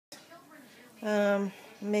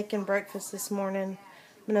Making breakfast this morning.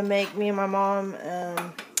 I'm going to make me and my mom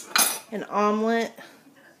an omelet.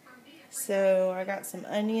 So I got some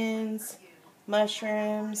onions,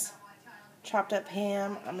 mushrooms, chopped up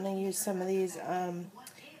ham. I'm going to use some of these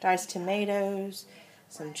diced tomatoes,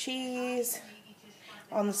 some cheese.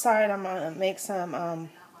 On the side I'm going to make some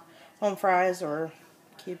home fries or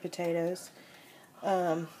cubed potatoes.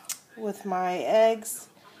 With my eggs,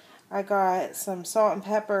 I got some salt and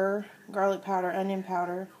pepper, garlic powder, onion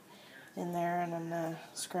powder in there, and I'm going to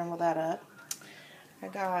scramble that up. I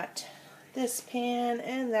got this pan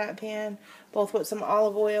and that pan, both with some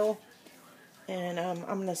olive oil, and I'm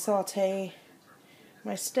going to saute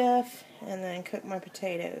my stuff and then cook my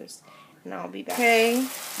potatoes, and I'll be back. Okay,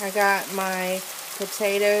 I got my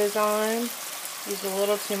potatoes on. Used a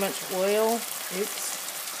little too much oil.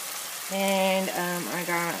 Oops. And I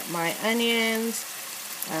got my onions,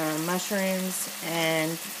 mushrooms,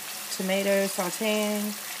 and tomatoes sauteing.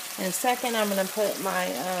 In a second, I'm going to put my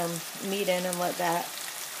meat in and let that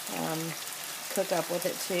cook up with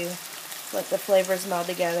it too. Let the flavors meld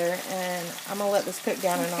together, and I'm going to let this cook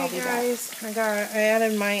down, and I'll be back. I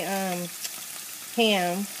added my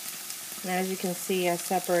ham, and as you can see, I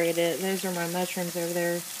separated it. Those are my mushrooms over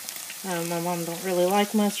there. My mom don't really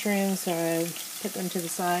like mushrooms, so I put them to the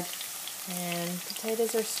side. And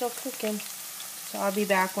potatoes are still cooking. So I'll be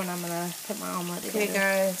back when I'm going to put my omelet together. Okay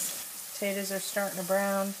guys, potatoes are starting to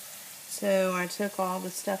brown. So I took all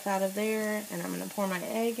the stuff out of there, and I'm going to pour my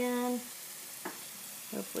egg in.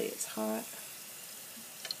 Hopefully it's hot.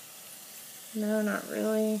 No, not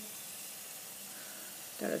really.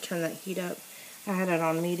 Got to turn that heat up. I had it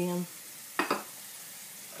on medium.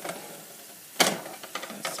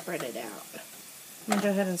 Spread it out. I'm going to go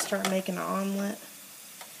ahead and start making an omelet.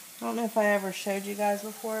 I don't know if I ever showed you guys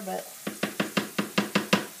before, but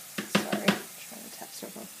sorry, I'm trying to tap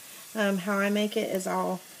circle. How I make it is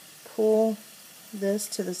I'll pull this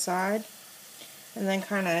to the side and then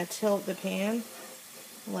kind of tilt the pan,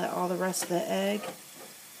 let all the rest of the egg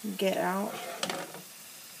get out,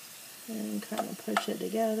 and kind of push it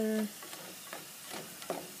together.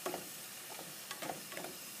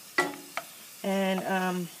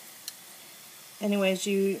 And anyways,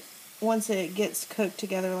 once it gets cooked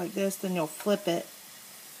together like this, then you'll flip it.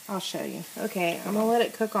 I'll show you. Okay, I'm going to let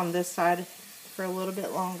it cook on this side for a little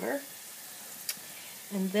bit longer.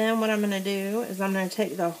 And then what I'm going to do is I'm going to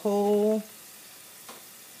take the whole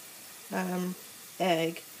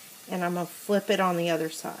egg and I'm going to flip it on the other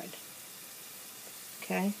side.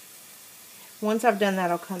 Okay? Once I've done that,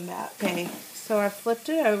 I'll come back. Okay, so I flipped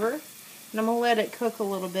it over, and I'm going to let it cook a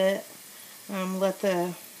little bit. Let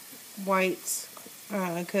the whites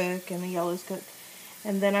cook and the yellows cook,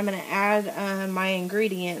 and then I'm going to add my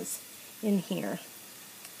ingredients in here.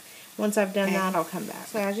 Once I've done that, I'll come back.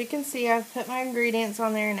 So as you can see, I've put my ingredients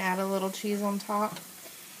on there and add a little cheese on top.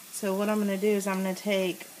 So what I'm going to do is I'm going to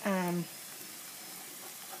take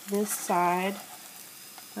this side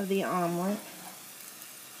of the omelet,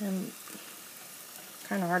 and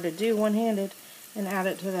kind of hard to do one-handed, and add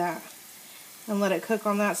it to that and let it cook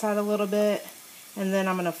on that side a little bit. And then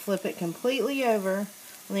I'm going to flip it completely over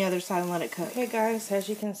on the other side and let it cook. Okay guys, as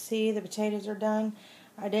you can see, the potatoes are done.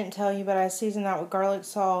 I didn't tell you, but I seasoned that with garlic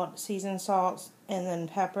salt, seasoned salt, and then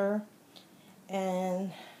pepper.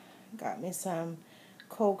 And got me some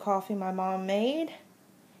cold coffee my mom made,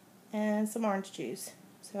 and some orange juice.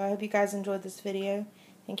 So I hope you guys enjoyed this video.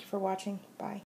 Thank you for watching. Bye.